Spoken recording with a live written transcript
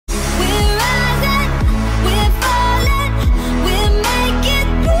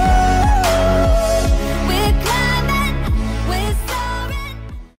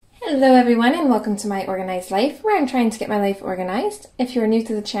Hello everyone and welcome to My Organized Life, where I'm trying to get my life organized. If you're new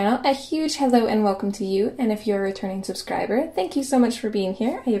to the channel, a huge hello and welcome to you, and if you're a returning subscriber, thank you so much for being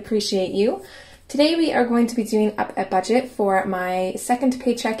here. I appreciate you. Today we are going to be doing up a budget for my second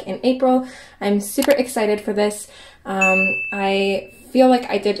paycheck in April. I'm super excited for this. I feel like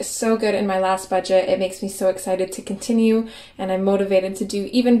I did so good in my last budget. It makes me so excited to continue, and I'm motivated to do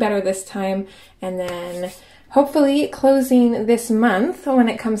even better this time. And then hopefully closing this month, when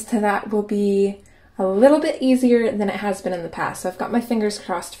it comes to that, will be a little bit easier than it has been in the past. So I've got my fingers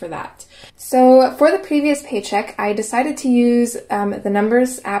crossed for that. So for the previous paycheck, I decided to use the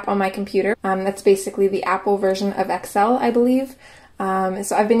Numbers app on my computer. That's basically the Apple version of Excel, I believe.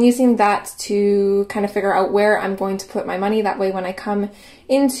 So I've been using that to kind of figure out where I'm going to put my money. That way when I come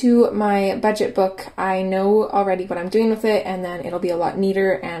into my budget book, I know already what I'm doing with it, and then it'll be a lot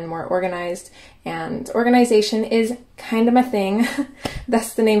neater and more organized. And organization is kind of my thing.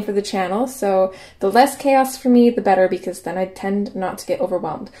 That's the name for the channel. So the less chaos for me, the better, because then I tend not to get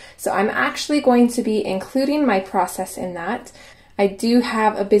overwhelmed. So I'm actually going to be including my process in that. I do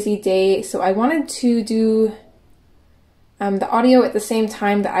have a busy day, so I wanted to do the audio at the same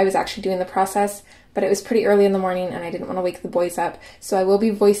time that I was actually doing the process, but it was pretty early in the morning and I didn't want to wake the boys up. So I will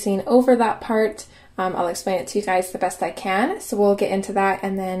be voicing over that part. I'll explain it to you guys the best I can. So we'll get into that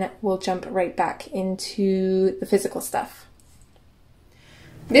and then we'll jump right back into the physical stuff.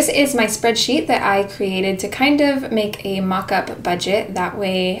 This is my spreadsheet that I created to kind of make a mock-up budget. That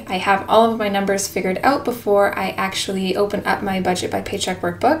way I have all of my numbers figured out before I actually open up my budget by paycheck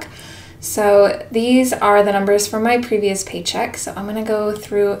workbook. So these are the numbers for my previous paycheck. So I'm gonna go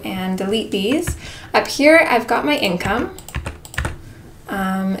through and delete these. Up here, I've got my income.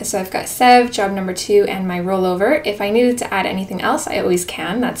 So I've got SEV, job number 2, and my rollover. If I needed to add anything else, I always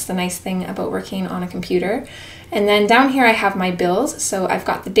can. That's the nice thing about working on a computer. And then down here I have my bills. So I've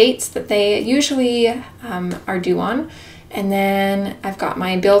got the dates that they usually are due on. And then I've got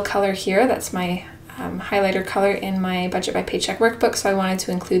my bill color here. That's my highlighter color in my budget by paycheck workbook, so I wanted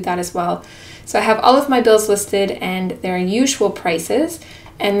to include that as well. So I have all of my bills listed and their usual prices,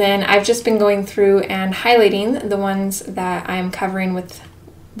 and then I've just been going through and highlighting the ones that I'm covering with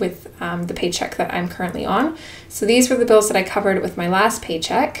the paycheck that I'm currently on. So these were the bills that I covered with my last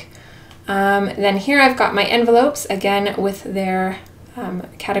paycheck. Then here I've got my envelopes, again with their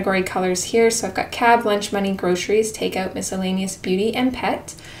category colors here. So I've got cab, lunch money, groceries, takeout, miscellaneous, beauty, and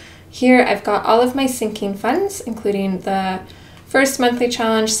pet. Here I've got all of my sinking funds, including the first monthly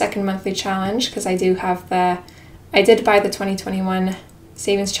challenge, second monthly challenge, because I did buy the 2021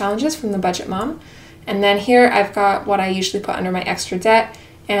 savings challenges from the Budget Mom. And then here I've got what I usually put under my extra debt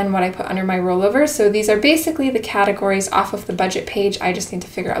and what I put under my rollover. So these are basically the categories off of the budget page. I just need to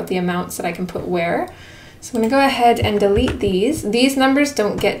figure out the amounts that I can put where. So I'm gonna go ahead and delete these. These numbers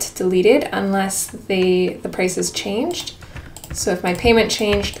don't get deleted unless the price is changed. So if my payment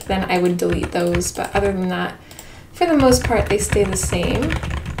changed, then I would delete those, but other than that, for the most part, they stay the same. So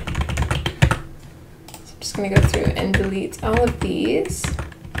I'm just gonna go through and delete all of these.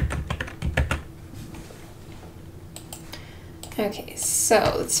 Okay,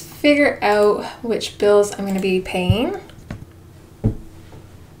 so let's figure out which bills I'm gonna be paying.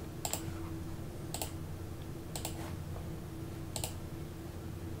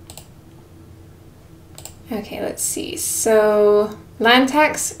 Okay, let's see. So land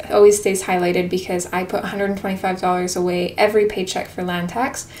tax always stays highlighted because I put $125 away every paycheck for land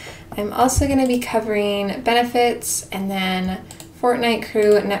tax. I'm also going to be covering benefits and then Fortnite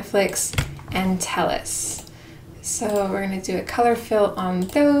Crew, Netflix, and TELUS. So we're going to do a color fill on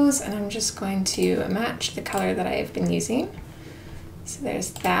those, and I'm just going to match the color that I've been using. So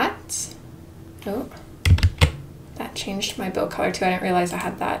there's that. Oh, that changed my bill color too. I didn't realize I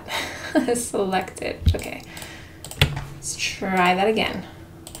had that selected. Okay, let's try that again.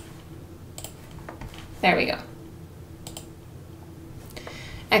 There we go.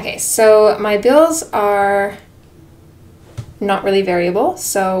 Okay, so my bills are not really variable,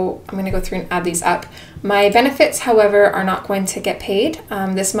 so I'm going to go through and add these up. My benefits, however, are not going to get paid.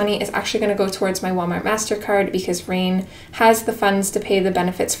 This money is actually going to go towards my Walmart MasterCard because Rain has the funds to pay the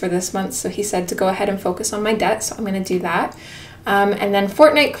benefits for this month, so he said to go ahead and focus on my debt, so I'm going to do that. And then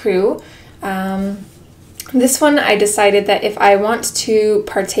Fortnite Crew, this one I decided that if I want to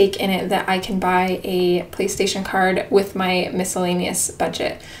partake in it, that I can buy a PlayStation card with my miscellaneous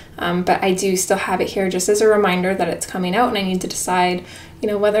budget. But I do still have it here just as a reminder that it's coming out, and I need to decide, you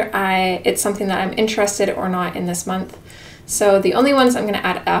know, whether it's something that I'm interested or not in this month. So the only ones I'm going to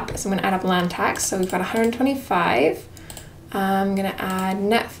add up is I'm going to add up land tax. So we've got 125. I'm going to add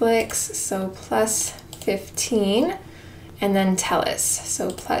Netflix, so plus 15. and then TELUS.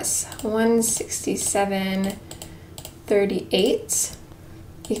 So plus 167.38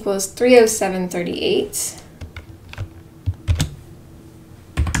 equals 307.38.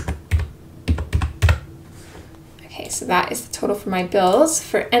 Okay, so that is the total for my bills.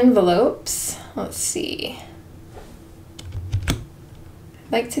 For envelopes, let's see.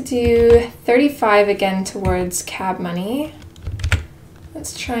 I'd like to do 35 again towards cab money.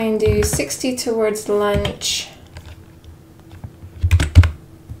 Let's try and do 60 towards lunch,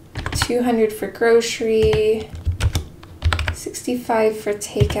 200 for grocery, 65 for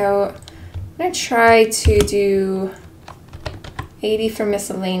takeout. I'm gonna try to do 80 for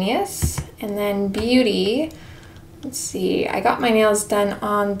miscellaneous, and then beauty. Let's see, I got my nails done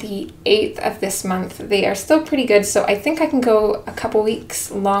on the 8th of this month. They are still pretty good, so I think I can go a couple weeks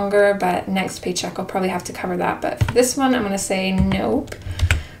longer, but next paycheck I'll probably have to cover that. But for this one, I'm gonna say nope.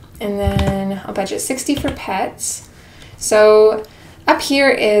 And then I'll budget 60 for pets. So up here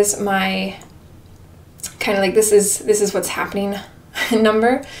is my kind of like this is what's happening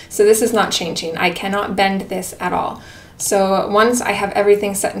number. So this is not changing. I cannot bend this at all. So once I have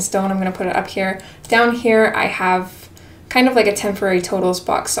everything set in stone, I'm going to put it up here. Down here I have kind of like a temporary totals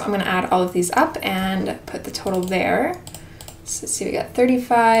box. So I'm going to add all of these up and put the total there. So let's see, we got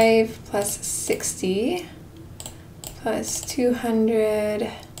 35 plus 60 plus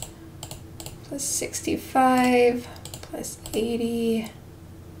 200 plus 65 plus 80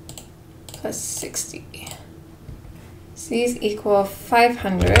 plus 60. So these equal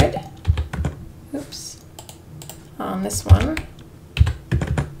 500. Oops. On this one.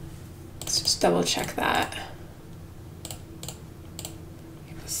 Let's just double check that.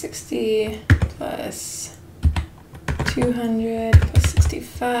 60 plus 200 plus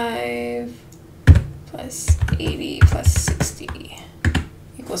 65 plus 80 plus 60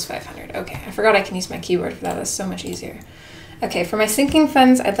 equals 500. Okay, I forgot I can use my keyboard for that. That's so much easier. Okay, for my sinking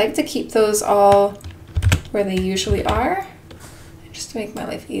funds, I'd like to keep those all where they usually are. Just to make my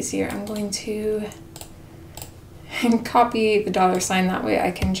life easier, I'm going to copy the $sign. That way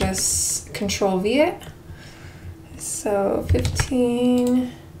I can just Control V it. So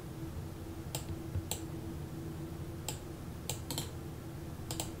 15.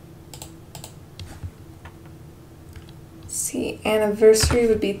 Let's see, anniversary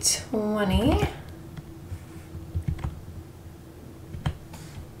would be 20.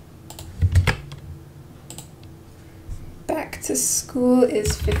 Back to school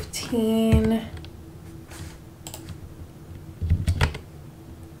is 15.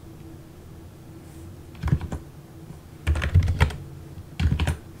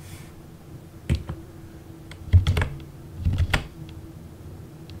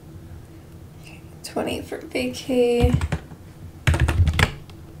 Okay, 20 for vacay,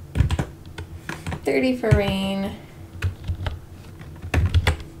 30 for rain,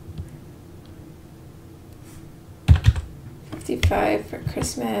 55 for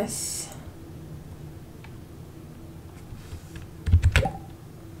Christmas,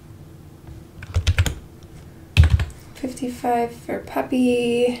 55 for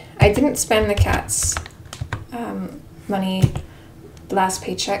puppy. I didn't spend the cat's money last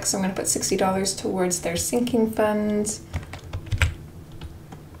paycheck, so I'm going to put $60 towards their sinking funds.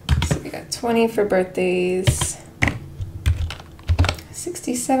 So we got 20 for birthdays,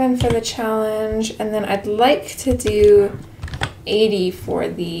 67 for the challenge, and then I'd like to do 80 for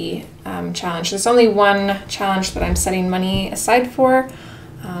the challenge. There's only one challenge that I'm setting money aside for.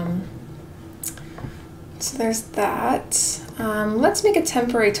 So there's that. Let's make a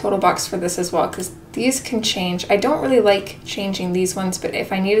temporary total box for this as well, because these can change. I don't really like changing these ones, but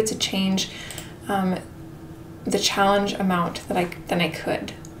if I needed to change the challenge amount, then I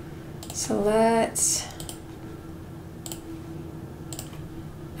could. So let's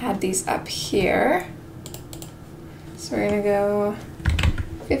add these up here. So we're gonna go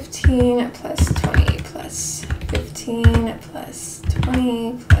 15 plus 20 plus 15 plus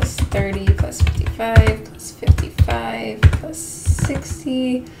 20 plus 30 plus 55 plus 55 plus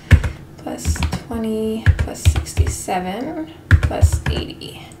 60 plus 20 plus 67 plus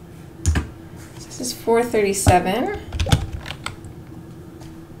 80. So this is 437.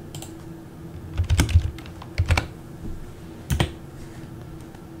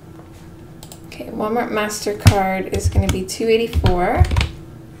 Okay, Walmart MasterCard is going to be $284,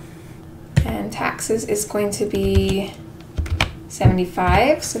 and taxes is going to be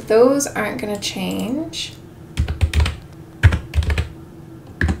 $75, so those aren't going to change.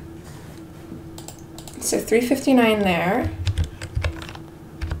 So $359 there.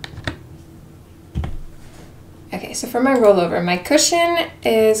 Okay, so for my rollover, my cushion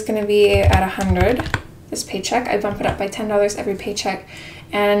is going to be at 100. this paycheck. I bump it up by $10 every paycheck,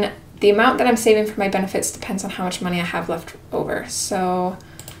 and the amount that I'm saving for my benefits depends on how much money I have left over. So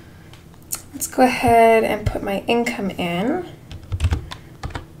let's go ahead and put my income in.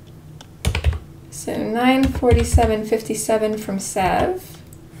 So $947.57 from Sev,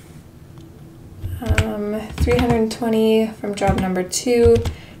 320 from job number 2,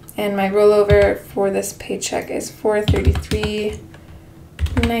 and my rollover for this paycheck is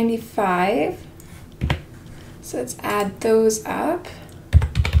 $433.95. So let's add those up.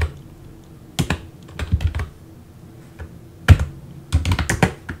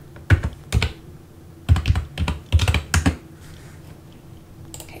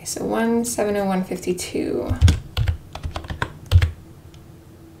 Okay, so 170,152.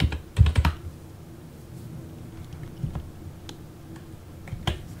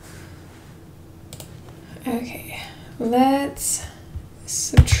 Okay, let's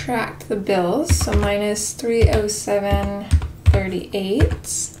subtract the bills. So minus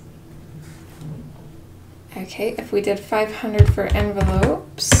 307.38. Okay, if we did 500 for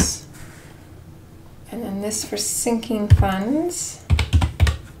envelopes, and then this for sinking funds,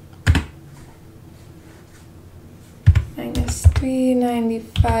 minus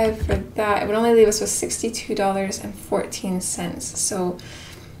 395 for that, it would only leave us with $62.14. So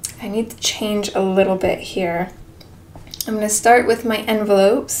I need to change a little bit here. I'm going to start with my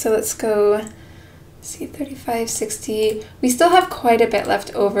envelopes. So let's go, see, 35, 60. We still have quite a bit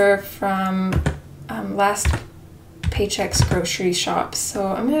left over from last paycheck's grocery shop. So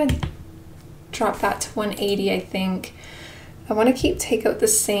I'm going to drop that to 180, I think. I want to keep takeout the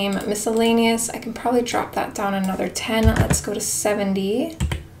same. Miscellaneous, I can probably drop that down another 10. Let's go to 70.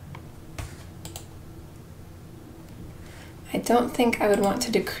 I don't think I would want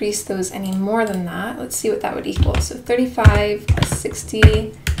to decrease those any more than that. Let's see what that would equal. So 35 plus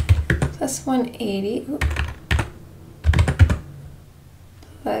 60 plus 180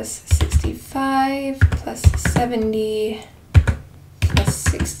 plus 65 plus 70 plus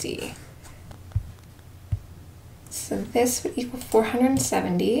 60. So this would equal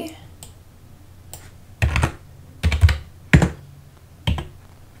 470.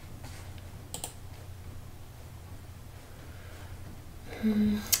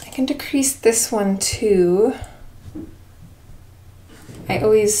 I can decrease this one too. I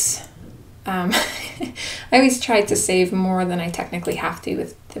always try to save more than I technically have to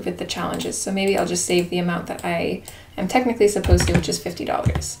with the challenges. So maybe I'll just save the amount that I am technically supposed to, which is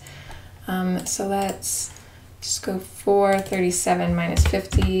 $50. So let's just go 437 minus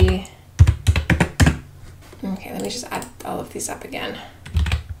 50. Okay, let me just add all of these up again.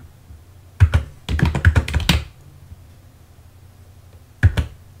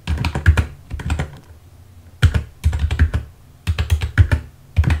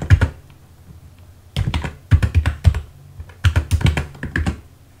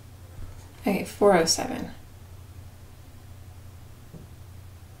 Okay, 407.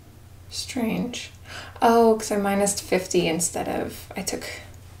 Strange. Oh, because I minus 50 instead of, I took,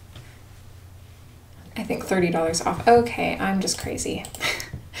 I think $30 off. Okay, I'm just crazy.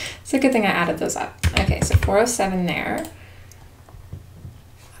 It's a good thing I added those up. Okay, so 407 there.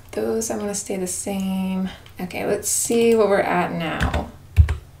 Those I'm going to stay the same. Okay, let's see what we're at now.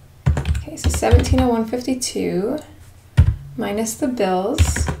 Okay, so 1701.52 minus the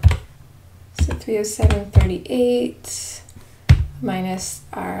bills. So 307.38 minus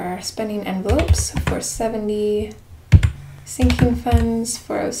our spending envelopes, so 470, sinking funds,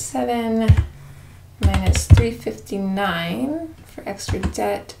 407, minus 359 for extra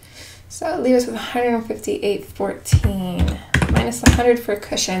debt. So that would leave us with 158.14, minus 100 for a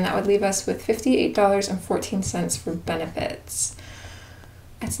cushion. That would leave us with $58.14 for benefits.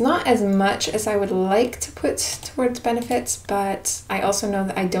 It's not as much as I would like to put towards benefits, but I also know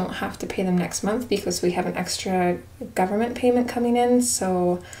that I don't have to pay them next month because we have an extra government payment coming in.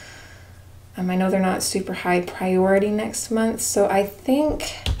 So I know they're not super high priority next month. So I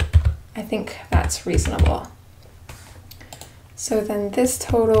think that's reasonable. So then this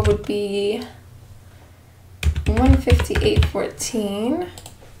total would be 158.14.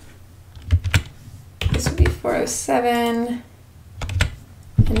 This would be 407.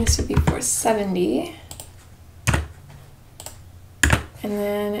 And this would be 470. And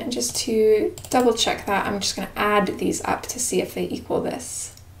then just to double check that, I'm just going to add these up to see if they equal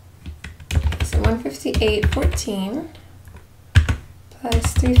this. So 158.14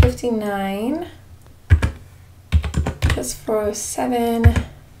 plus 359 plus 407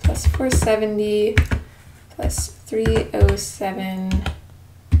 plus 470 plus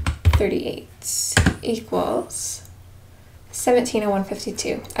 307.38 equals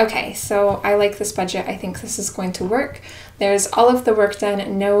 1701.52. Okay, so I like this budget. I think this is going to work. There's all of the work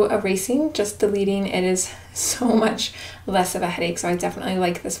done, no erasing, just deleting. It is so much less of a headache, so I definitely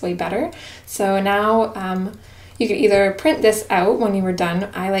like this way better. So now you could either print this out when you were done.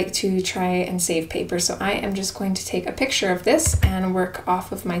 I like to try and save paper, so I am just going to take a picture of this and work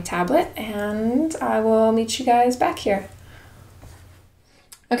off of my tablet, and I will meet you guys back here.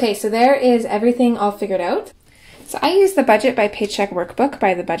 Okay, so there is everything all figured out. So I used the Budget by Paycheck workbook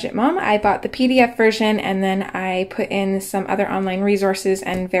by The Budget Mom. I bought the PDF version, and then I put in some other online resources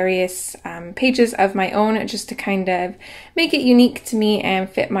and various pages of my own just to kind of make it unique to me and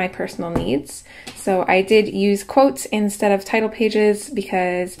fit my personal needs. So I did use quotes instead of title pages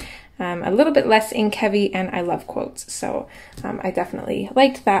because a little bit less ink heavy, and I love quotes. So I definitely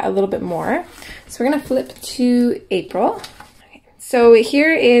liked that a little bit more. So we're gonna flip to April. So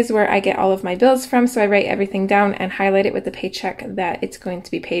here is where I get all of my bills from. So I write everything down and highlight it with the paycheck that it's going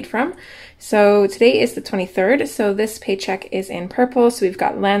to be paid from. So today is the 23rd. So this paycheck is in purple. So we've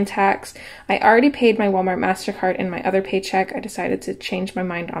got land tax. I already paid my Walmart MasterCard in my other paycheck. I decided to change my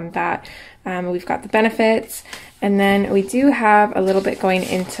mind on that. We've got the benefits. And then we do have a little bit going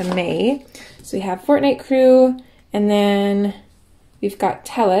into May. So we have Fortnite Crew, and then we've got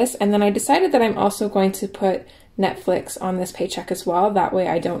TELUS. And then I decided that I'm also going to put Netflix on this paycheck as well. That way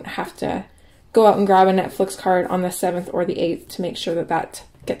I don't have to go out and grab a Netflix card on the 7th or the 8th to make sure that that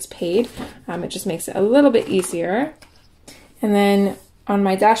gets paid. It just makes it a little bit easier. And then on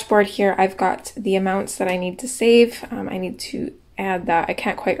my dashboard here, I've got the amounts that I need to save. I need to add that. I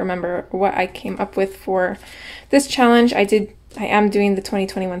can't quite remember what I came up with for this challenge. I am doing the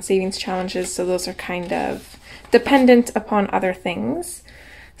 2021 savings challenges, so those are kind of dependent upon other things.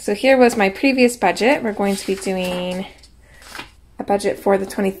 So here was my previous budget. We're going to be doing a budget for the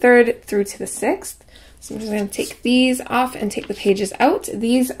 23rd through to the 6th. So I'm just going to take these off and take the pages out.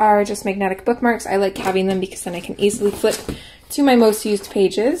 These are just magnetic bookmarks. I like having them because then I can easily flip to my most used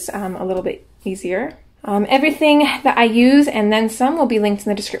pages a little bit easier. Everything that I use and then some will be linked in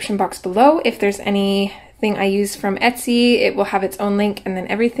the description box below. If there's anything I use from Etsy, it will have its own link, and then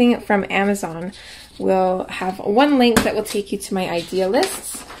everything from Amazon will have one link that will take you to my idea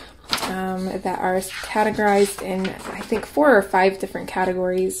lists that are categorized in, I think, 4 or 5 different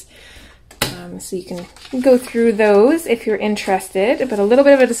categories. So you can go through those if you're interested, but a little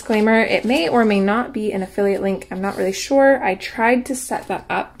bit of a disclaimer, it may or may not be an affiliate link. I'm not really sure. I tried to set that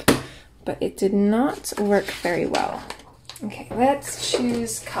up, but it did not work very well. Okay, let's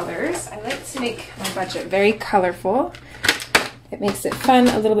choose colors. I like to make my budget very colorful. It makes it fun,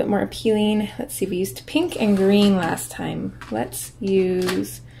 a little bit more appealing. Let's see, we used pink and green last time. Let's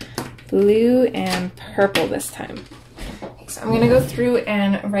use blue and purple this time. Okay, so I'm gonna go through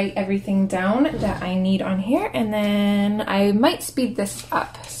and write everything down that I need on here, and then I might speed this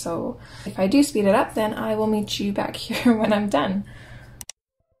up. So if I do speed it up, then I will meet you back here when I'm done.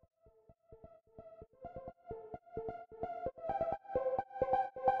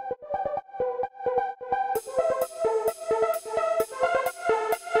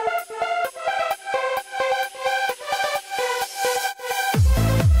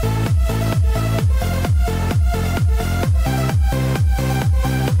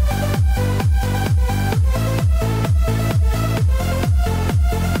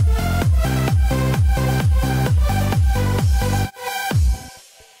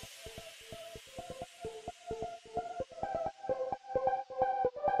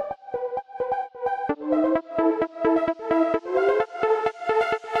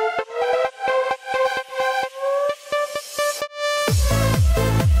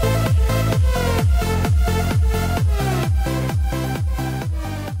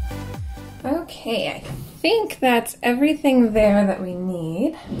 Okay, I think that's everything there that we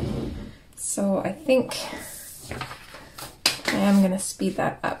need. So I think I am going to speed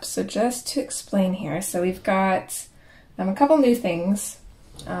that up. So just to explain here, so we've got a couple new things.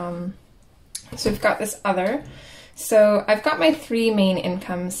 So we've got this other. So I've got my 3 main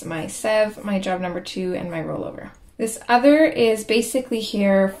incomes, my SEV, my job number 2, and my rollover. This other is basically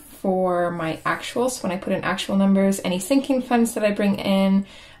here for my actuals. So when I put in actual numbers, any sinking funds that I bring in,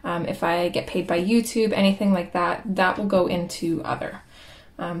 if I get paid by YouTube, anything like that, that will go into other.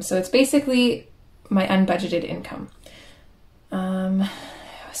 So it's basically my unbudgeted income.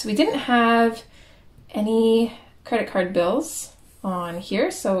 So we didn't have any credit card bills on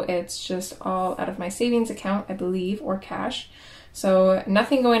here, so it's just all out of my savings account, I believe, or cash. So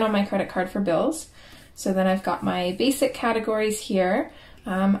nothing going on my credit card for bills. So then I've got my basic categories here.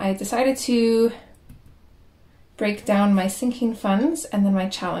 I decided to break down my sinking funds and then my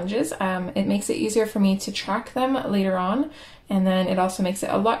challenges. It makes it easier for me to track them later on, and then it also makes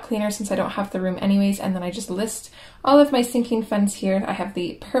it a lot cleaner since I don't have the room anyways, and then I just list all of my sinking funds here. I have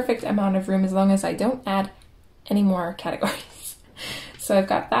the perfect amount of room as long as I don't add any more categories. So I've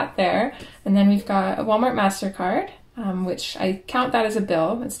got that there, and then we've got a Walmart MasterCard, which I count that as a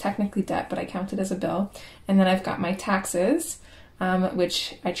bill. It's technically debt, but I count it as a bill. And then I've got my taxes,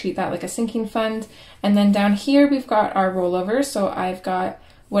 which I treat that like a sinking fund. And then down here we've got our rollover. So I've got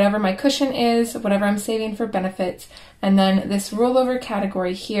whatever my cushion is, whatever I'm saving for benefits. And then this rollover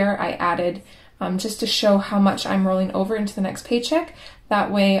category here I added just to show how much I'm rolling over into the next paycheck. That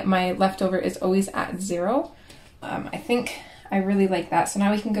way my leftover is always at 0. I think I really like that. So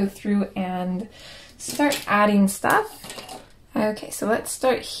now we can go through and start adding stuff. Okay, so let's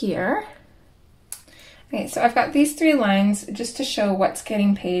start here. Okay, so I've got these 3 lines just to show what's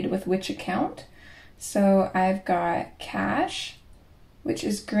getting paid with which account. So I've got cash, which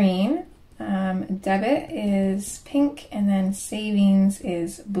is green, debit is pink, and then savings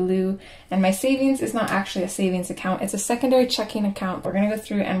is blue. And my savings is not actually a savings account, it's a secondary checking account. We're gonna go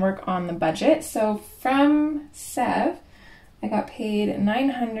through and work on the budget. So from Sev, I got paid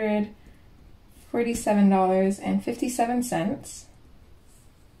 $947.57.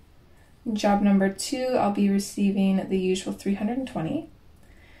 Job number 2, I'll be receiving the usual $320.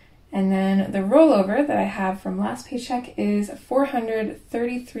 And then the rollover that I have from last paycheck is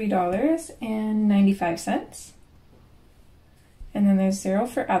 $433.95. And then there's 0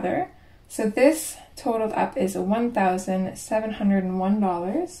 for other. So this totaled up is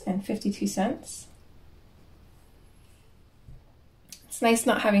 $1,701.52. It's nice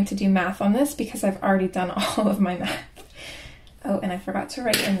not having to do math on this because I've already done all of my math. Oh, and I forgot to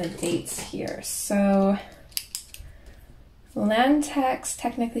write in the dates here. So land tax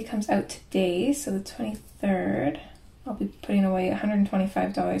technically comes out today, so the 23rd. I'll be putting away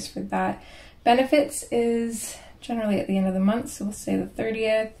 $125 for that. Benefits is generally at the end of the month, so we'll say the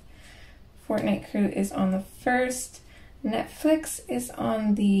 30th. Fortnite Crew is on the 1st. Netflix is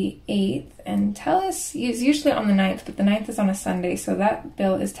on the 8th, and TELUS is usually on the 9th, but the 9th is on a Sunday, so that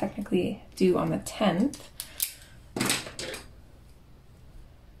bill is technically due on the 10th.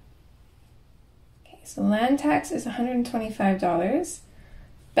 Okay, so land tax is $125.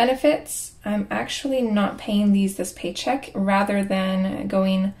 Benefits, I'm actually not paying these this paycheck. Rather than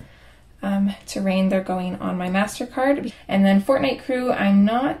going to Rain, they're going on my MasterCard. And then Fortnite Crew, I'm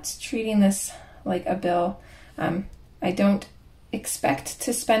not treating this like a bill. I don't expect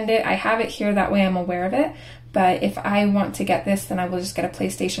to spend it. I have it here, that way I'm aware of it. But if I want to get this, then I will just get a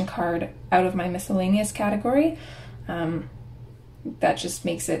PlayStation card out of my miscellaneous category. That just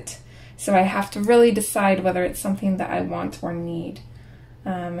makes it so I have to really decide whether it's something that I want or need.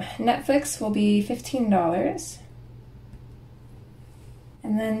 Netflix will be $15.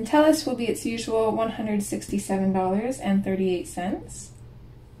 And then TELUS will be its usual $167.38.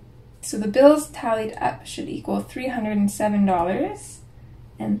 So the bills tallied up should equal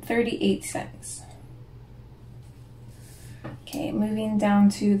 $307.38. Okay, moving down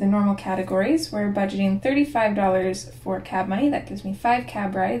to the normal categories, we're budgeting $35 for cab money. That gives me 5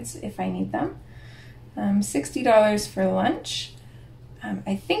 cab rides if I need them. $60 for lunch.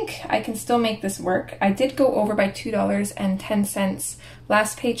 I think I can still make this work. I did go over by $2.10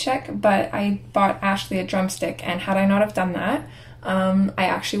 last paycheck, but I bought Ashley a drumstick, and had I not have done that, I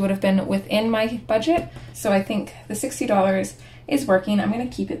actually would have been within my budget. So I think the $60 is working. I'm going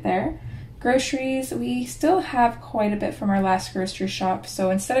to keep it there. Groceries, we still have quite a bit from our last grocery shop.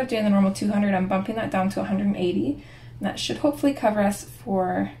 So instead of doing the normal $200, I'm bumping that down to $180. And that should hopefully cover us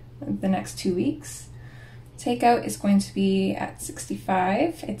for the next 2 weeks. Takeout is going to be at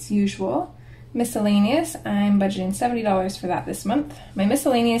 $65, it's usual. Miscellaneous, I'm budgeting $70 for that this month. My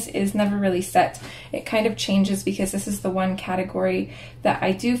miscellaneous is never really set. It kind of changes because this is the one category that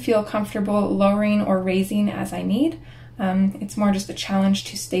I do feel comfortable lowering or raising as I need. It's more just a challenge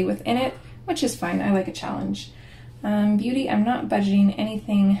to stay within it, which is fine. I like a challenge. Beauty, I'm not budgeting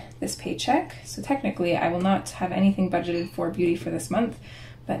anything this paycheck, so technically I will not have anything budgeted for beauty for this month.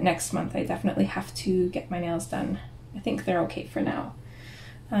 But next month I definitely have to get my nails done. I think they're okay for now.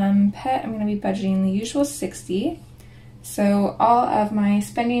 Pet, I'm going to be budgeting the usual $60. So all of my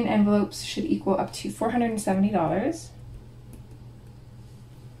spending envelopes should equal up to $470.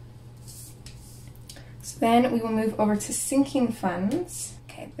 So then we will move over to sinking funds.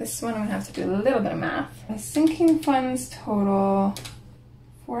 Okay, this one I'm going to have to do a little bit of math. My sinking funds total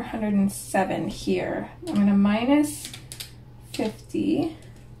 407 here. I'm going to minus 50.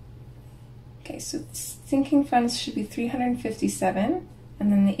 Okay, so sinking funds should be 357,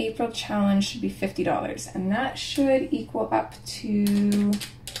 And then the April challenge should be $50, and that should equal up to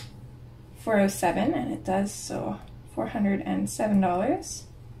 $407, and it does, so $407.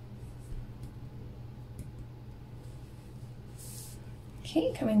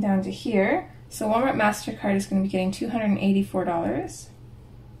 Okay, coming down to here, so Walmart MasterCard is going to be getting $284,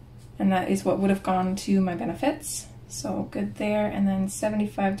 and that is what would have gone to my benefits, so good there. And then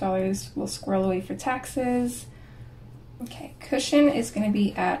 $75 will squirrel away for taxes. Okay, cushion is going to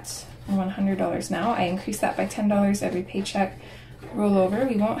be at $100 now. I increased that by $10 every paycheck. Rollover,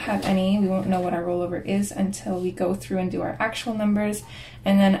 we won't have any, we won't know what our rollover is until we go through and do our actual numbers.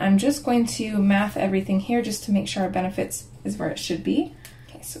 And then I'm just going to math everything here just to make sure our benefits is where it should be.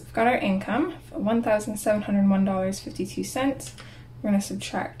 Okay, so we've got our income, $1,701.52. We're going to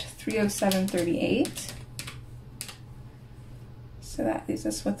subtract $307.38. So that leaves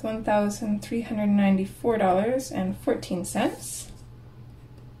us with $1,394.14.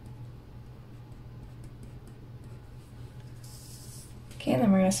 Okay, and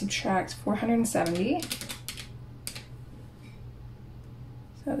then we're going to subtract 470.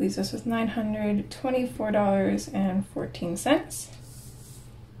 So that leaves us with $924.14.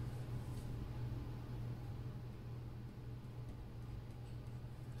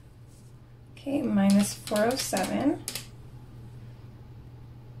 Okay, minus 407.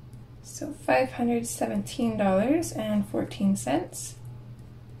 So $517.14.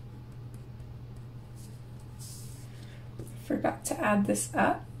 Forgot to add this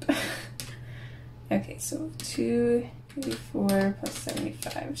up. Okay, so 284 plus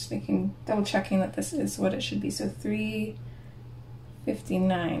 75. Just double checking that this is what it should be. So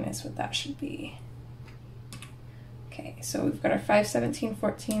 359 is what that should be. Okay, so we've got our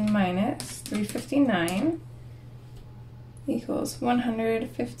 517.14 minus 359 equals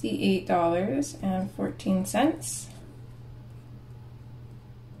 $158.14.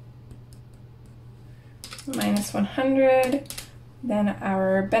 Minus 100, then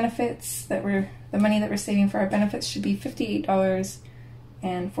our benefits the money that we're saving for our benefits should be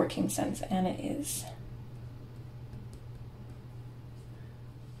 $58.14, and it is.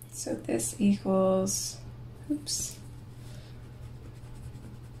 So this equals, oops,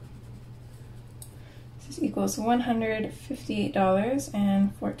 this equals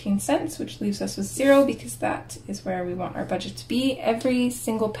 $158.14, which leaves us with 0 because that is where we want our budget to be. Every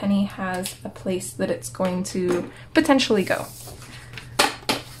single penny has a place that it's going to potentially go.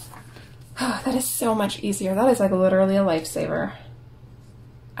 Oh, that is so much easier. That is like literally a lifesaver.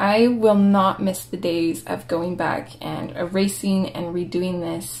 I will not miss the days of going back and erasing and redoing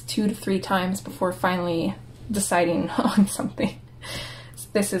this 2 to 3 times before finally deciding on something.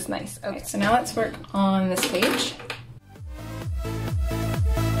 This is nice. Okay, so now let's work on this page.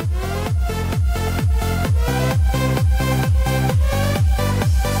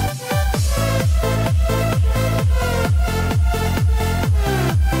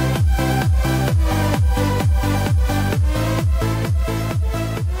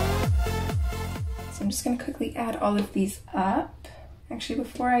 So I'm just going to quickly add all of these up. Actually,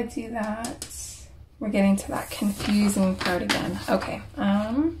 before I do that, we're getting to that confusing part again. Okay,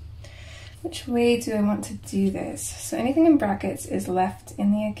 which way do I want to do this? So anything in brackets is left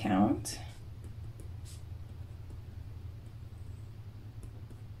in the account.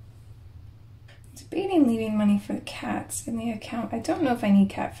 Debating leaving money for the cats in the account. I don't know if I need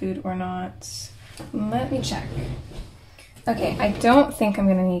cat food or not. Let me check. Okay, I don't think I'm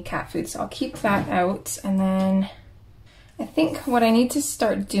gonna need cat food, so I'll keep that out. And then I think what I need to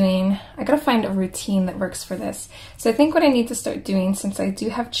start doing, I gotta find a routine that works for this. So I think what I need to start doing, since I do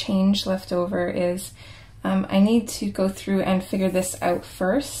have change left over, is I need to go through and figure this out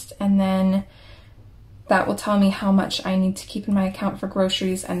first, and then that will tell me how much I need to keep in my account for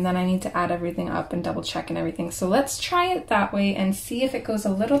groceries, and then I need to add everything up and double check and everything. So let's try it that way and see if it goes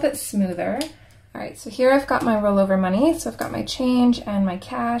a little bit smoother. All right, so here I've got my rollover money. So I've got my change and my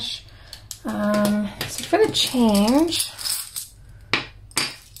cash. So for the change,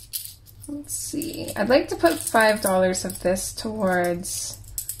 let's see, I'd like to put $5 of this towards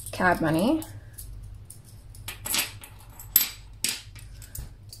cab money.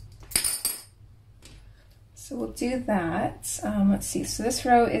 So we'll do that. Let's see, so this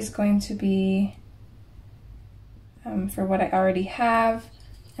row is going to be for what I already have,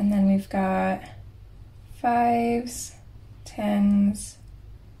 and then we've got 5s, 10s,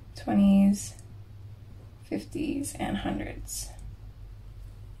 20s, 50s, and 100s.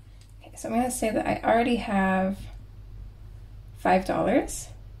 Okay, so I'm going to say that I already have $5.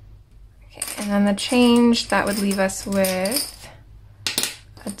 Okay, and then the change, that would leave us with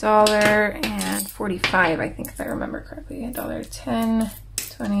 $1.45, I think, if I remember correctly. $1.10,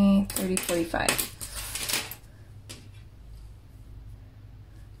 20, 30, 45.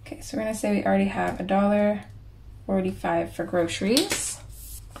 Okay, so we're gonna say we already have $1.45 for groceries.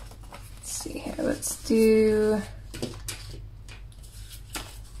 Let's see here, let's do,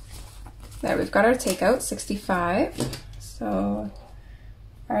 there, we've got our takeout, 65. So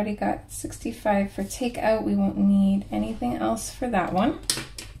already got 65 for takeout. We won't need anything else for that one.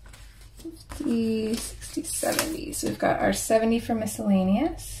 50, 60, 70. So we've got our 70 for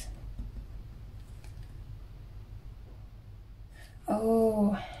miscellaneous.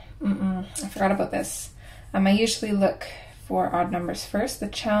 Oh, I forgot about this. I usually look for odd numbers first. The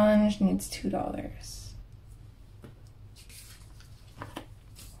challenge needs $2.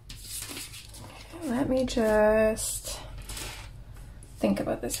 Let me just think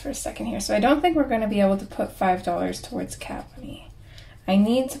about this for a second here. So I don't think we're going to be able to put $5 towards cap money. I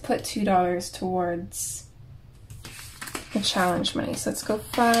need to put $2 towards the challenge money. So let's go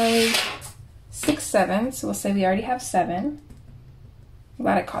 5, 6, 7. So we'll say we already have 7. I'm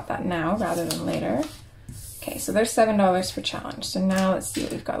glad I caught that now rather than later. Okay, so there's $7 for challenge. So now let's see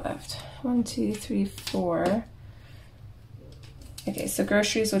what we've got left. 1, 2, 3, 4. Okay, so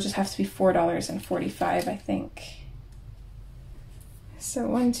groceries will just have to be $4.45, I think. So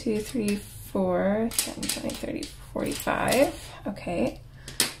 1, 2, 3, 4, 10, 20, 30, 45. Okay.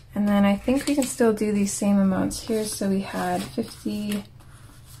 And then I think we can still do these same amounts here. So we had 50,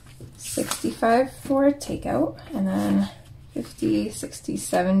 65 for takeout, and then 50, 60,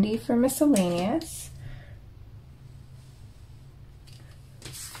 70 for miscellaneous.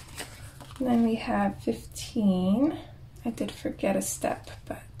 And then we have 15. I did forget a step,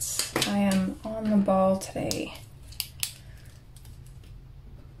 but I am on the ball today.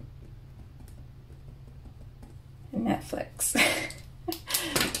 Netflix.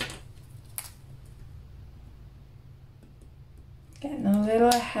 Getting a little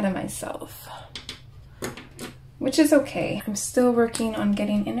ahead of myself, which is okay. I'm still working on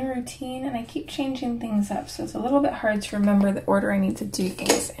getting in a routine and I keep changing things up, so it's a little bit hard to remember the order I need to do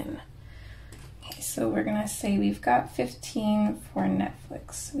things in. Okay, so we're gonna say we've got 15 for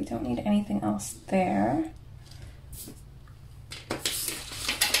Netflix. We don't need anything else there.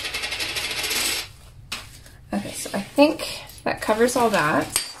 Okay, so I think that covers all that.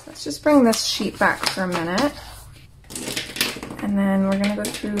 Let's just bring this sheet back for a minute. And then we're gonna go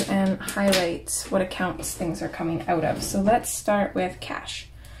through and highlight what accounts things are coming out of. So let's start with cash.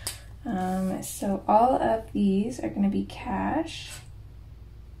 So all of these are gonna be cash.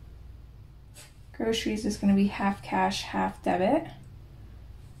 Groceries is gonna be half cash, half debit.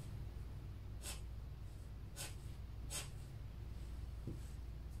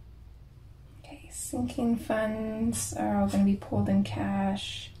 Sinking funds are all going to be pulled in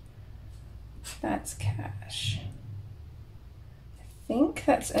cash. That's cash. I think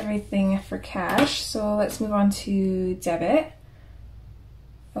that's everything for cash. So let's move on to debit.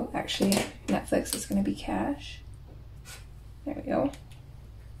 Oh, actually, Netflix is going to be cash. There we go.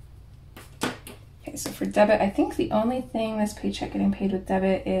 Okay, so for debit, I think the only thing this paycheck getting paid with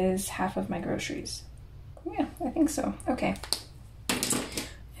debit is half of my groceries. Yeah, I think so. Okay.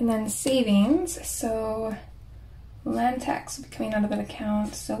 And then savings, so land tax will be coming out of that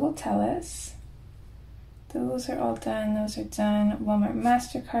account, so will tell us. Those are all done, those are done. Walmart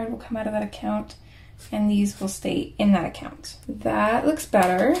MasterCard will come out of that account, and these will stay in that account. That looks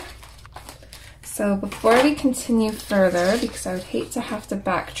better. So before we continue further, because I would hate to have to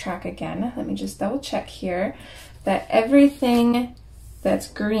backtrack again, let me just double check here that everything that's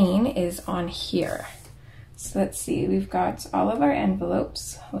green is on here. So let's see, we've got all of our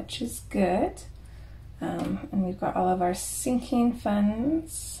envelopes, which is good. And we've got all of our sinking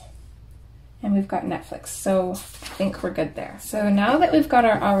funds, and we've got Netflix. So I think we're good there. So now that we've got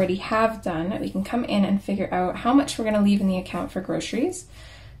our already have done, we can come in and figure out how much we're gonna leave in the account for groceries.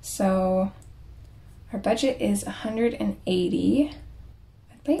 So our budget is 180.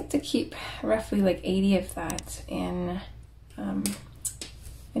 I'd like to keep roughly like 80 of that in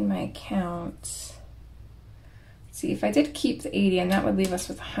my account. See, if I did keep the 80, and that would leave us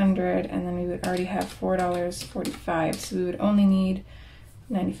with 100, and then we would already have $4.45, so we would only need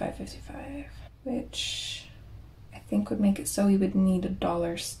 $95.55, which I think would make it so we would need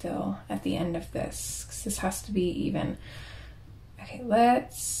 $1 still at the end of this, because this has to be even. Okay, we'll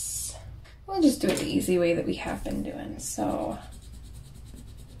just do it the easy way that we have been doing. So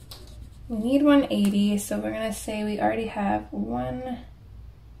we need 180, so we're gonna say we already have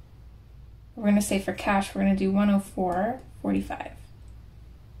we're going to say for cash, we're going to do 104.45.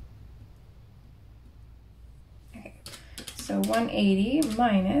 Okay, so 180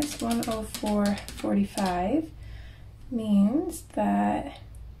 minus 104.45 means that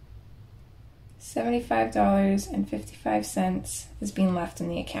 $75.55 is being left in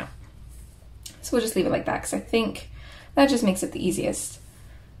the account. So we'll just leave it like that because I think that just makes it the easiest.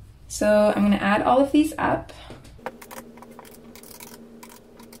 So I'm going to add all of these up.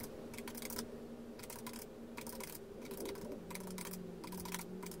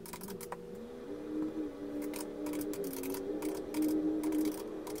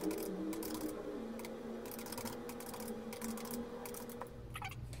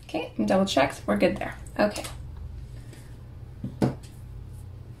 Okay, double checked, we're good there. Okay.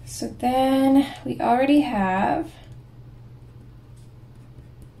 So then we already have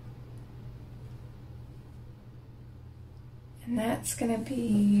and that's gonna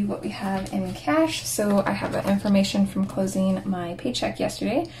be what we have in cash. So I have that information from closing my paycheck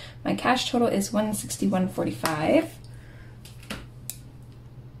yesterday. My cash total is $161.45.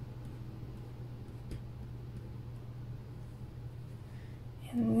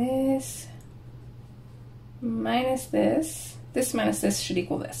 And this minus this minus this should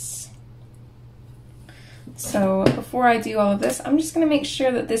equal this. So before I do all of this, I'm just going to make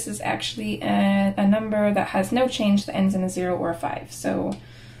sure that this is actually a number that has no change that ends in a 0 or a 5. So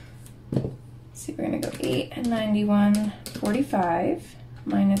let's see, we're going to go 8 and 91.45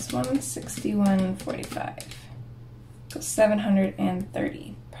 minus 161.45 equals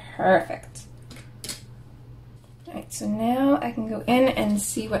 730. Perfect. Alright, so now I can go in and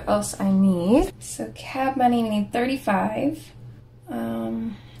see what else I need. So cab money, we need 35.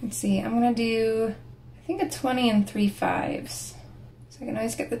 Let's see, I'm gonna do, I think a 20 and 3 5s. So I can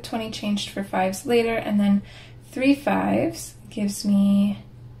always get the 20 changed for 5s later, and then 3 5s gives me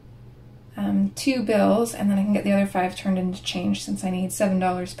 2 bills, and then I can get the other 5 turned into change since I need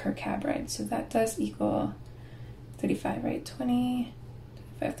 $7 per cab ride. So that does equal 35, right? 20,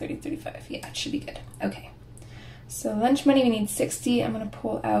 25, 30, 35. Yeah, it should be good. Okay. So lunch money, we need 60. I'm going to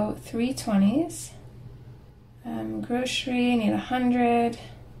pull out 3 20s. Grocery, I need 100.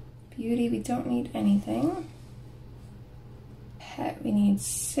 Beauty, we don't need anything. Pet, we need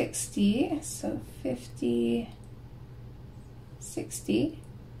 60. So 50, 60.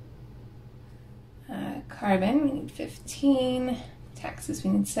 Carbon, we need 15. Taxes, we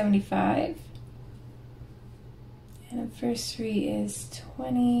need 75. Anniversary is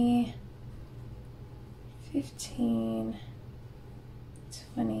 20. 15,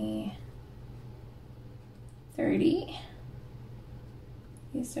 20, 30.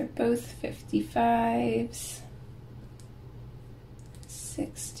 These are both 55s.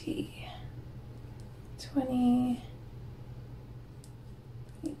 60, 20,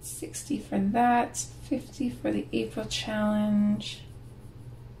 need 60 for that, 50 for the April challenge.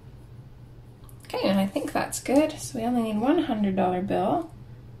 Okay, and I think that's good. So we only need one $100 bill.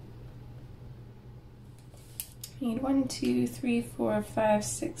 Need 1, 2, 3, 4, 5,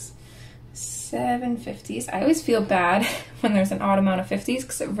 6, 7 50s. I always feel bad when there's an odd amount of 50s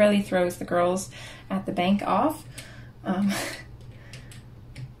because it really throws the girls at the bank off.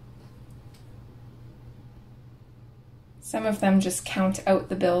 Some of them just count out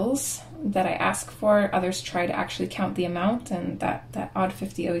the bills that I ask for. Others try to actually count the amount, and that odd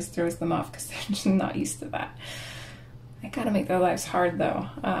 50 always throws them off because they're just not used to that. I gotta make their lives hard though.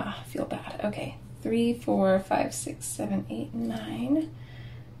 I feel bad. Okay. 3, 4, 5, 6, 7, 8, 9.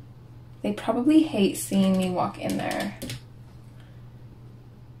 They probably hate seeing me walk in there.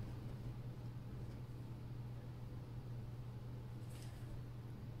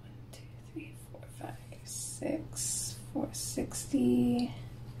 One, 2, 3, 4, 5, 6, 460.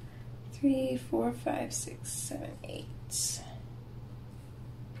 3, 4, 5, 6, 7, 8.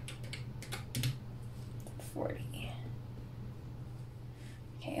 40.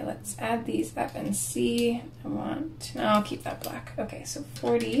 Okay, let's add these up and see. No, I'll keep that black. Okay, so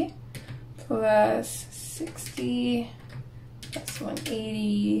 40 plus 60 plus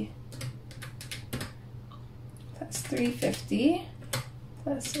 180 plus 350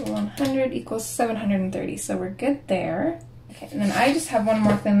 plus 100 equals 730. So we're good there. Okay, and then I just have one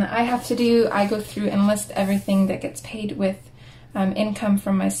more thing that I have to do. I go through and list everything that gets paid with income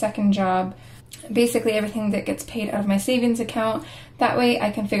from my second job. Basically everything that gets paid out of my savings account. That way I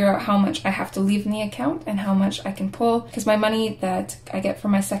can figure out how much I have to leave in the account and how much I can pull, because my money that I get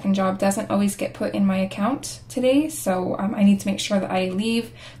from my second job doesn't always get put in my account today, so I need to make sure that I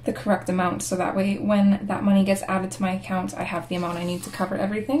leave the correct amount, so that way when that money gets added to my account I have the amount I need to cover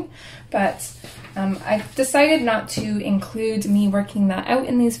everything. But I've decided not to include me working that out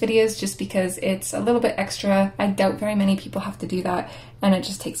in these videos just because it's a little bit extra. I doubt very many people have to do that, and it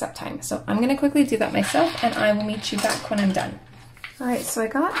just takes up time. So I'm going to quickly do that myself, and I will meet you back when I'm done. Alright, so I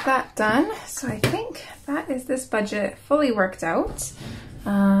got that done. So I think that is this budget fully worked out.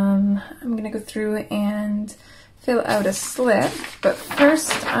 I'm gonna go through and fill out a slip, but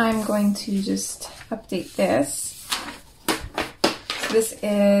first I'm going to just update this. So this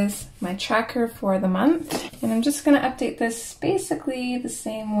is my tracker for the month, and I'm just gonna update this basically the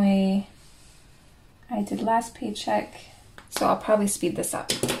same way I did last paycheck, so I'll probably speed this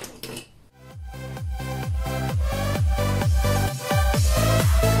up.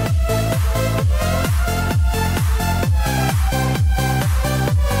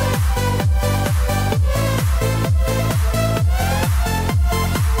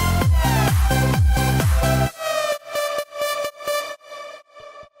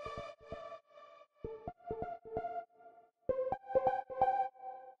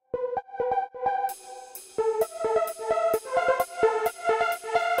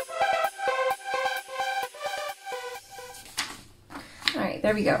 Alright,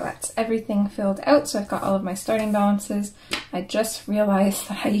 there we go. That's everything filled out. So I've got all of my starting balances. I just realized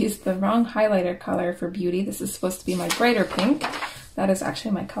that I used the wrong highlighter color for Beauty. This is supposed to be my brighter pink. That is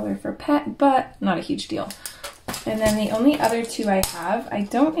actually my color for Pet, but not a huge deal. And then the only other two I have, I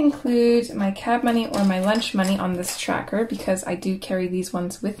don't include my cab money or my lunch money on this tracker because I do carry these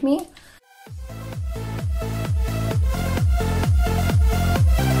ones with me.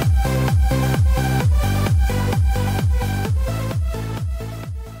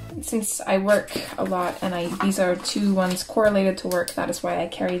 Since I work a lot and these are two ones correlated to work, that is why I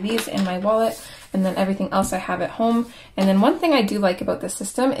carry these in my wallet, and then everything else I have at home. And then one thing I do like about this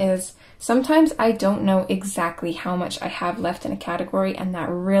system is sometimes I don't know exactly how much I have left in a category, and that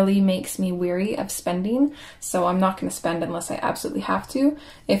really makes me weary of spending. So I'm not going to spend unless I absolutely have to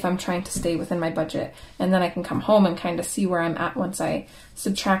if I'm trying to stay within my budget. And then I can come home and kind of see where I'm at once I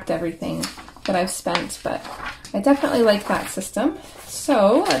subtract everything that I've spent. But I definitely like that system.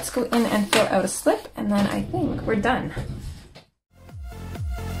 So let's go in and fill out a slip, and then I think we're done.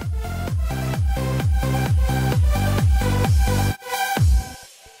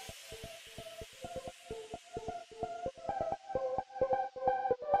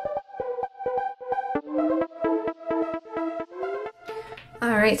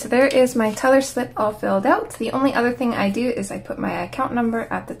 Alright, so there is my teller slip all filled out. The only other thing I do is I put my account number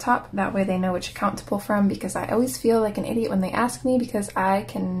at the top. That way they know which account to pull from, because I always feel like an idiot when they ask me because I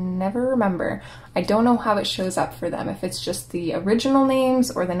can never remember. I don't know how it shows up for them, if it's just the original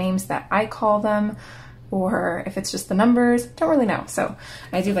names or the names that I call them, or if it's just the numbers. Don't really know. So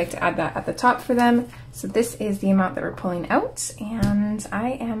I do like to add that at the top for them. So this is the amount that we're pulling out, and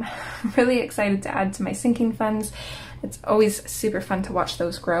I am really excited to add to my sinking funds. It's always super fun to watch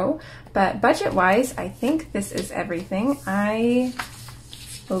those grow. But budget-wise, I think this is everything. I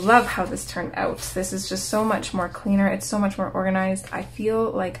love how this turned out. This is just so much more cleaner. It's so much more organized. I feel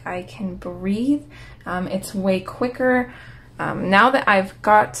like I can breathe. It's way quicker. Now that I've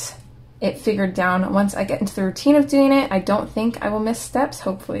got it figured down, once I get into the routine of doing it, I don't think I will miss steps,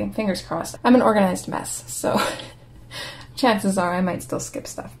 hopefully. Fingers crossed. I'm an organized mess, so chances are I might still skip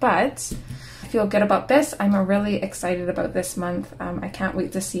stuff, but I feel good about this. I'm really excited about this month. I can't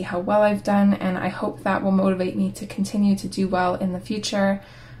wait to see how well I've done, and I hope that will motivate me to continue to do well in the future.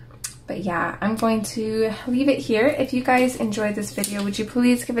 But yeah, I'm going to leave it here. If you guys enjoyed this video, would you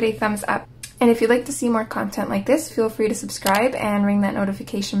please give it a thumbs up? And if you'd like to see more content like this, feel free to subscribe and ring that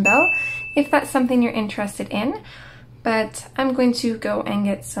notification bell if that's something you're interested in. But I'm going to go and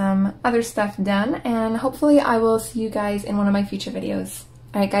get some other stuff done, and hopefully I will see you guys in one of my future videos.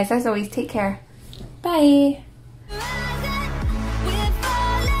 Alright guys, as always, take care. Bye!